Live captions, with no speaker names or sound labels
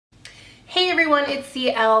Hey everyone, it's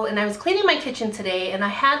CL, and I was cleaning my kitchen today and I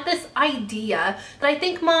had this idea that I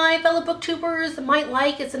think my fellow booktubers might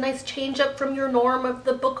like. It's a nice change up from your norm of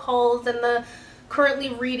the book hauls and the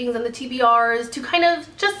currently readings and the TBRs to kind of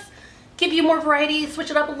just give you more variety,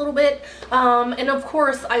 switch it up a little bit. And of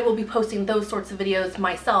course I will be posting those sorts of videos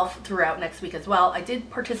myself throughout next week as well. I did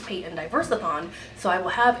participate in Diversathon, so I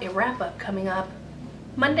will have a wrap-up coming up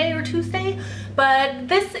Monday or Tuesday, but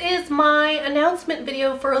this is my announcement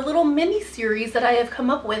video for a little mini series that I have come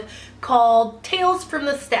up with called Tales from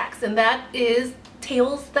the Stacks, and that is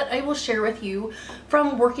tales that I will share with you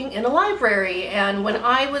from working in a library. And when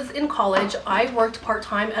I was in college, I worked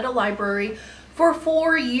part-time at a library for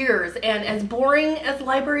 4 years, and as boring as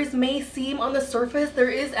libraries may seem on the surface, there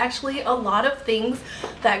is actually a lot of things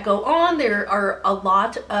that go on. There are a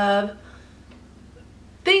lot of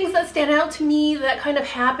things that stand out to me that kind of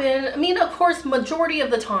happen. I mean, of course, majority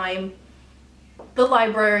of the time, the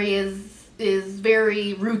library is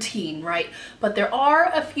very routine, right? But there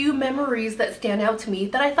are a few memories that stand out to me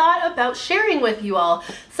that I thought about sharing with you all.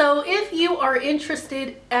 So if you are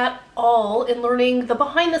interested at all in learning the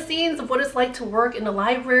behind the scenes of what it's like to work in a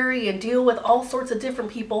library and deal with all sorts of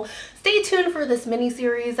different people, stay tuned for this mini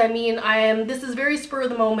series. I mean, this is very spur of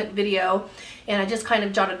the moment video, and I just kind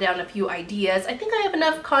of jotted down a few ideas. I think I have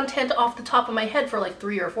enough content off the top of my head for like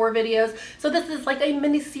 3 or 4 videos. So this is like a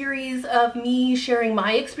mini series of me sharing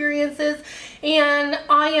my experiences. And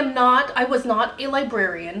I was not a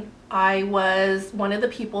librarian. I was one of the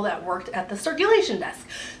people that worked at the circulation desk.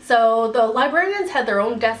 So the librarians had their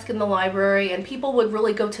own desk in the library, and people would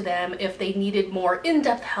really go to them if they needed more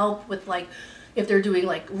in-depth help with, like, if they're doing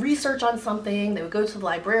like research on something, they would go to the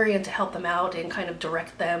librarian to help them out and kind of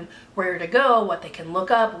direct them where to go, what they can look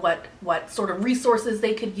up, what sort of resources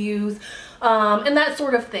they could use, and that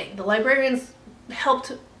sort of thing. The librarians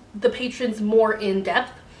helped the patrons more in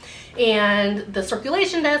depth. And the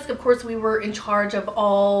circulation desk, of course, we were in charge of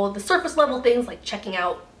all the surface level things like checking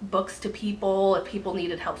out books to people. If people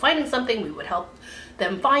needed help finding something, we would help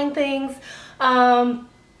them find things. And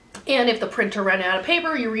if the printer ran out of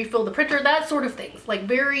paper, you refill the printer, that sort of things. Like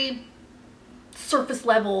very surface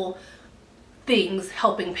level things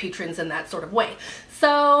helping patrons in that sort of way.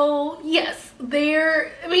 So yes,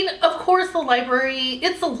 of course the library,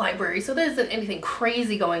 it's a library, so there isn't anything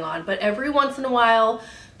crazy going on, but every once in a while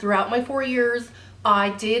throughout my 4 years, I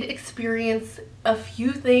did experience a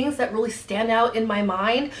few things that really stand out in my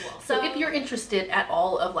mind. So if you're interested at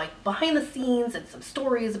all of like behind the scenes and some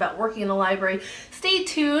stories about working in a library, stay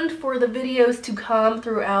tuned for the videos to come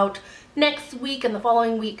throughout next week and the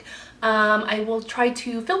following week. I will try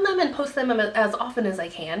to film them and post them as often as I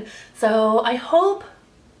can. So I hope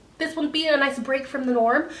this will be a nice break from the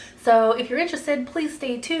norm. So if you're interested, please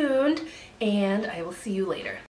stay tuned, and I will see you later.